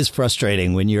 but it is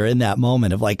frustrating when you're in that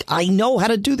moment of like, I know how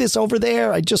to do this over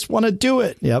there. I just want to do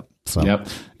it. Yep. So, yep.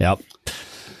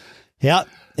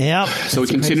 So we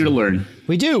continue to learn.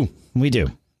 We do. We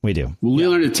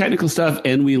learn the technical stuff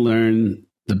and we learn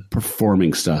the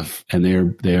performing stuff, and they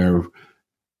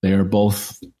are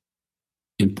both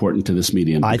important to this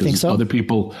medium. I think so. Other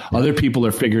people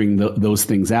are figuring those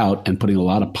things out and putting a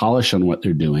lot of polish on what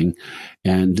they're doing,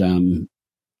 and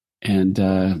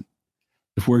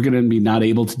if we're going to be not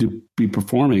able to be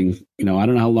performing, I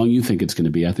don't know how long you think it's going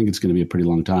to be. I think it's going to be a pretty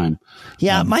long time.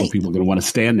 Yeah, people are going to want to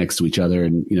stand next to each other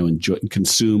and enjoy and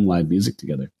consume live music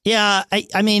together. Yeah,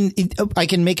 I mean, I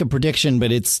can make a prediction,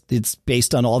 but it's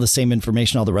based on all the same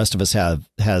information all the rest of us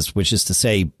has, which is to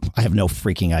say, I have no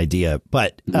freaking idea.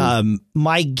 But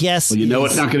my guess, well,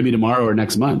 it's not going to be tomorrow or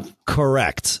next month.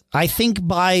 Correct. I think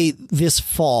by this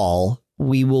fall,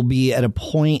 we will be at a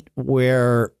point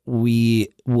where we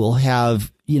will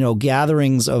have,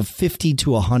 gatherings of 50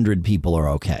 to 100 people are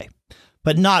okay,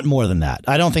 but not more than that.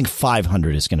 I don't think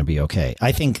 500 is going to be okay.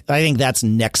 I think that's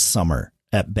next summer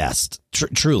at best.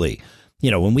 Truly,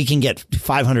 when we can get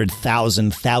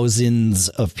 500,000 thousands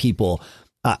of people,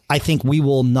 I think we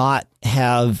will not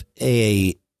have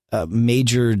a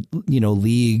major,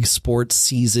 league sports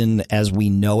season as we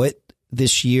know it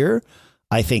this year.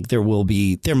 I think there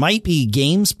might be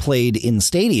games played in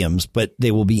stadiums, but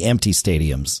they will be empty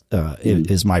stadiums,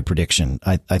 is my prediction.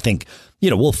 I think,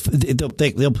 they'll put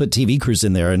TV crews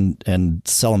in there and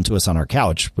sell them to us on our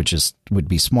couch, which would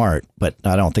be smart, but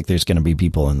I don't think there's going to be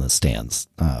people in the stands.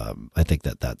 I think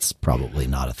that's probably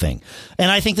not a thing. And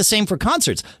I think the same for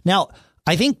concerts. Now,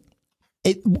 I think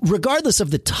regardless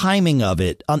of the timing of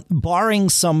it, barring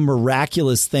some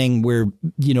miraculous thing where,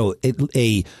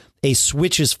 a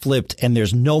switch is flipped and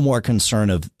there's no more concern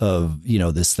of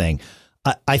this thing,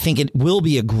 I think it will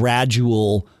be a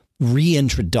gradual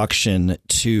reintroduction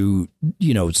to,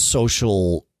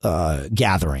 social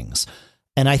gatherings.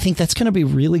 And I think that's going to be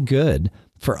really good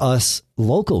for us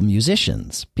local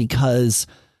musicians, because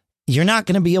you're not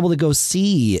going to be able to go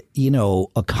see,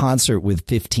 a concert with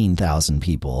 15,000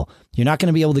 people. You're not going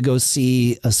to be able to go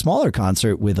see a smaller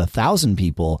concert with 1,000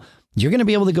 people. You're going to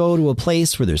be able to go to a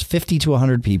place where there's 50 to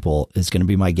 100 people is going to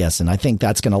be my guess. And I think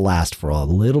that's going to last for a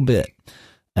little bit.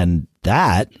 And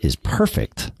that is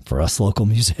perfect for us local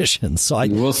musicians. So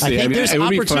we'll see. I think there's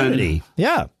opportunity.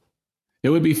 Yeah.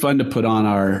 It would be fun to put on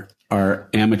our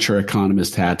amateur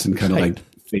economist hats and kind of like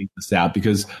fake this out,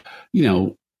 because,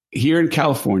 here in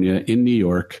California, in New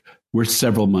York, we're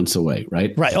several months away,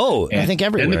 right? Right. Oh, I think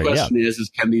everywhere. And the question is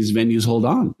can these venues hold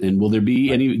on? And will there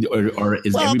be any, or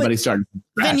is everybody starting from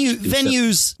scratch?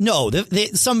 Venues, no.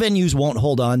 Some venues won't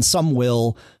hold on. Some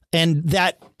will. And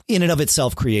that in and of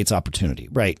itself creates opportunity,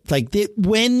 right? Like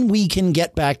when we can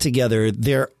get back together,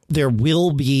 there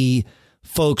will be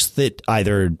folks that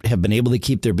either have been able to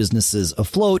keep their businesses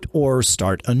afloat or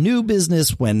start a new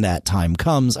business when that time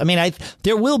comes. I mean,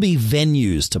 there will be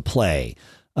venues to play.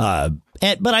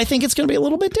 But I think it's going to be a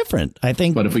little bit different.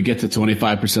 But if we get to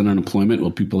 25% unemployment,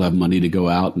 will people have money to go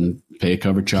out and pay a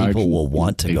cover charge? People will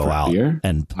want to go out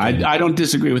and I don't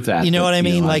disagree with that. You know what I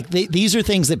mean? These are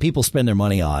things that people spend their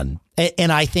money on.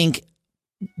 And I think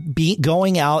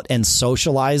going out and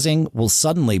socializing will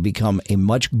suddenly become a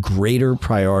much greater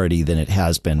priority than it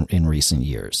has been in recent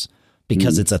years,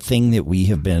 because it's a thing that we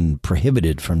have been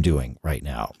prohibited from doing right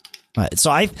now.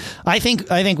 So I think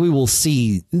we will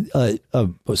see a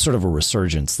sort of a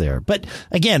resurgence there. But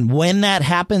again, when that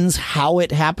happens, how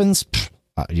it happens,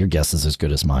 your guess is as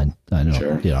good as mine. I know.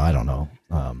 Sure. I don't know.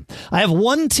 I have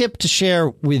one tip to share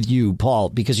with you, Paul,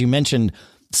 because you mentioned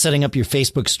setting up your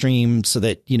Facebook stream so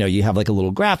that, you have like a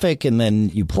little graphic and then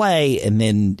you play and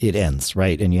then it ends,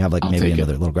 right? And you have like maybe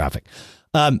another little graphic.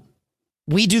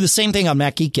 We do the same thing on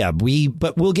Mac Geek Gab.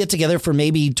 But we'll get together for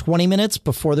maybe 20 minutes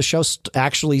before the show,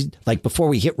 actually, like before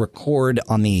we hit record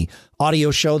on the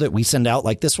audio show that we send out,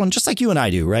 like this one, just like you and I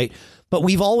do, right? But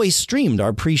we've always streamed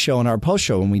our pre-show and our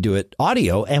post-show when we do it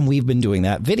audio, and we've been doing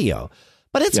that video.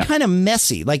 But it's kind of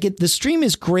messy. Like the stream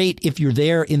is great if you're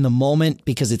there in the moment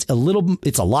because it's a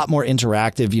lot more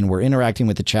interactive. You know, we're interacting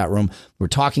with the chat room. We're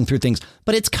talking through things,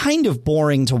 but it's kind of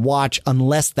boring to watch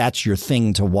unless that's your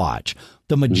thing to watch.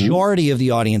 The majority of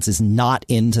the audience is not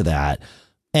into that.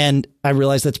 And I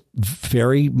realize that's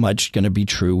very much going to be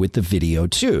true with the video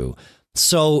too.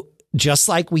 So just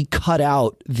like we cut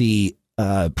out the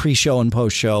pre-show and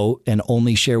post-show and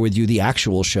only share with you the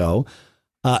actual show,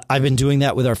 I've been doing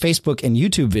that with our Facebook and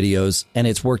YouTube videos, and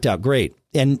it's worked out great.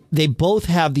 And they both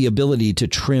have the ability to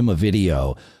trim a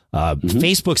video.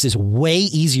 Facebook's is way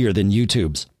easier than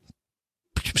YouTube's,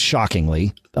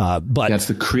 shockingly. But that's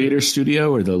the Creator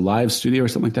Studio or the Live Studio or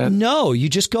something like that? No, you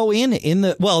just go in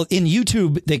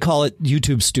YouTube, they call it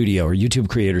YouTube Studio or YouTube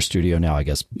Creator Studio now, I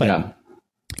guess. But yeah.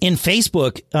 In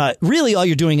Facebook, really all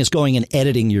you're doing is going and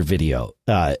editing your video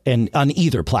and on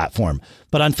either platform.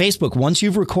 But on Facebook, once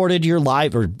you've recorded your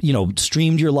live or,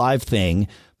 streamed your live thing,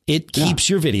 it keeps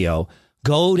your video.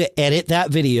 Go to edit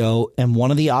that video. And one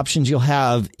of the options you'll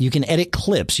have, you can edit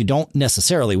clips. You don't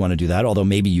necessarily want to do that, although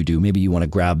maybe you do. Maybe you want to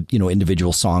grab,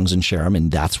 individual songs and share them.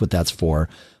 And that's what that's for.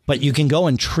 But you can go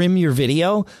and trim your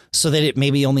video so that it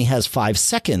maybe only has 5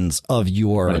 seconds of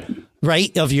your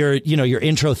your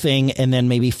intro thing, and then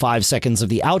maybe 5 seconds of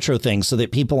the outro thing, so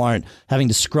that people aren't having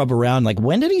to scrub around like,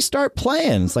 when did he start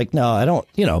playing? It's like, no, I don't,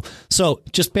 so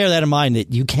just bear that in mind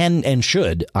that you can and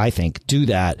should, I think, do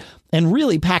that and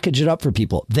really package it up for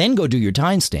people. Then go do your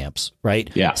timestamps, right?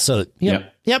 Yeah. So,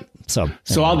 yep. So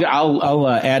I'll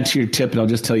add to your tip, and I'll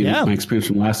just tell you my experience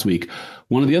from last week.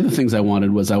 One of the other things I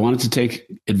wanted to take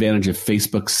advantage of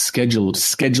Facebook's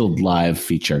scheduled live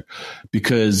feature,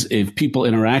 because if people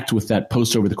interact with that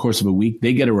post over the course of a week,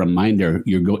 they get a reminder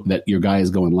that your guy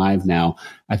is going live now.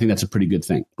 I think that's a pretty good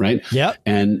thing, right? Yeah.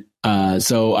 And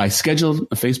so I scheduled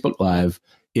a Facebook Live.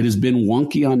 It has been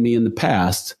wonky on me in the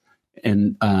past,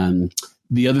 and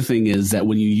the other thing is that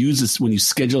when you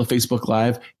schedule a Facebook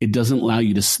Live, it doesn't allow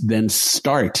you to then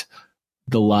start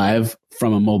the live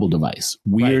from a mobile device.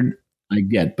 Weird. Right. I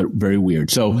get, but very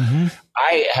weird. So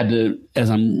I had to, as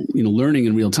I'm learning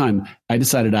in real time, I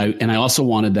decided I also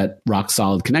wanted that rock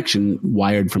solid connection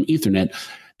wired from Ethernet.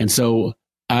 And so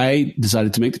I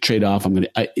decided to make the trade-off.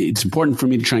 It's important for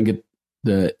me to try and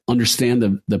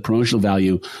understand the promotional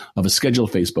value of a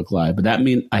scheduled Facebook Live, but that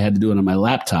meant I had to do it on my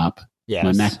laptop. Yes.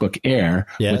 My MacBook Air,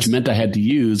 which meant I had to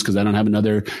use, because I don't have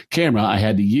another camera, I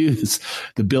had to use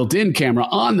the built-in camera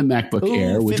on the MacBook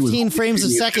Air, which 15 was frames a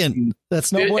second.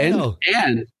 That's no bueno.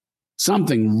 And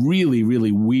something really,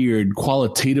 really weird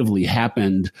qualitatively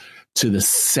happened to the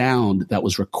sound that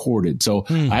was recorded. So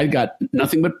I got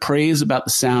nothing but praise about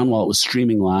the sound while it was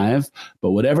streaming live,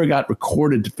 but whatever got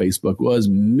recorded to Facebook was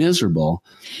miserable.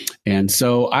 And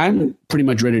so I'm pretty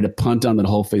much ready to punt on that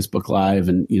whole Facebook Live,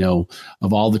 and,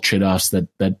 of all the trade-offs that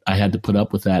I had to put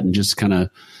up with that, and just kind of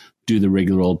do the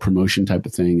regular old promotion type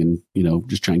of thing, and,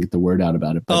 just try and get the word out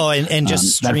about it. But, and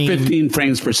just stream. That 15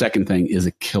 frames per second thing is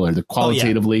a killer.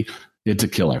 Qualitatively, it's a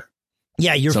killer.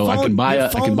 Yeah, I can buy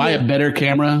a better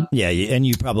camera. Yeah, and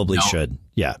you probably should.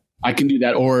 Yeah, I can do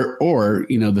that. Or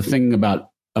the thing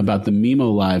about the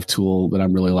Mimo Live tool that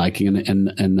I'm really liking,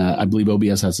 and I believe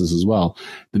OBS has this as well.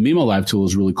 The Mimo Live tool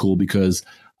is really cool because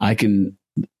I can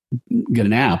get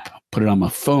an app, put it on my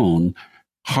phone,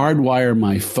 hardwire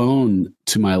my phone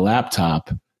to my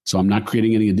laptop, so I'm not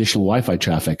creating any additional Wi-Fi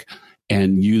traffic,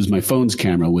 and use my phone's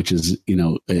camera, which is,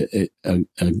 a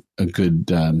good...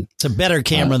 it's a better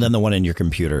camera than the one in your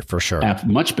computer, for sure.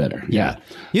 Much better, yeah.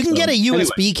 You can get a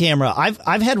USB camera.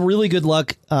 I've had really good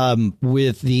luck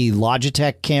with the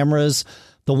Logitech cameras.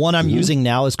 The one I'm using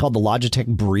now is called the Logitech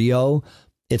Brio.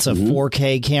 It's a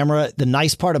 4K camera. The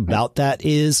nice part about that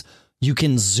is you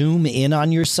can zoom in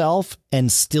on yourself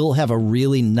and still have a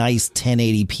really nice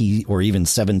 1080p or even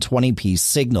 720p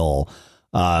signal,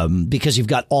 because you've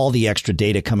got all the extra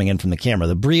data coming in from the camera.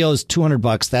 The Brio's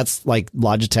 $200. That's like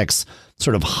Logitech's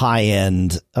sort of high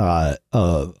end,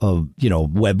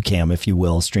 webcam, if you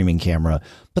will, streaming camera.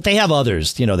 But they have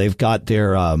others. They've got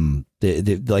their the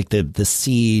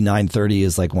C930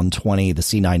 is like 120. The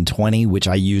C920, which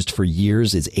I used for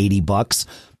years, is $80.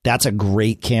 That's a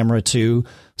great camera too.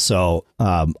 So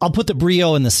I'll put the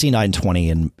Brio and the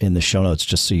C920 in the show notes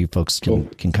just so you folks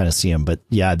can kind of see them. But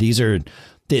yeah, these are.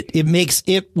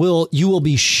 You will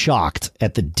be shocked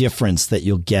at the difference that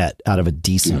you'll get out of a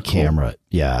decent camera.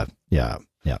 Yeah.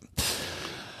 All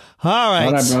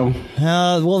right. Bro.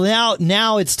 Well,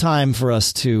 now it's time for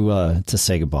us to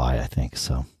say goodbye, I think.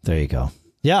 So there you go.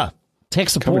 Yeah. Tech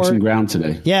support. Covered some ground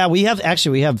today. Yeah, we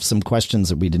have some questions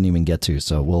that we didn't even get to.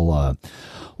 So we'll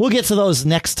we'll get to those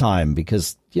next time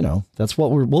because, that's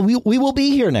what we will be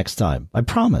here next time. I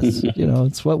promise.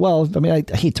 It's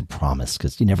I hate to promise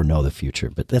because you never know the future,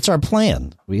 but that's our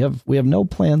plan. We have no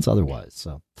plans otherwise.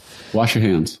 So wash your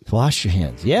hands. Wash your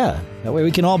hands. Yeah. That way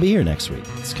we can all be here next week.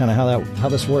 It's kind of how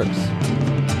this works.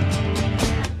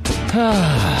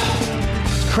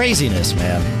 It's craziness,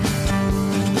 man.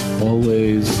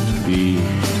 Always be.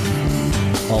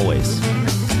 Always.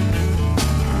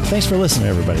 Thanks for listening,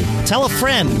 everybody. Tell a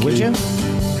friend, would you?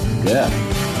 Yeah.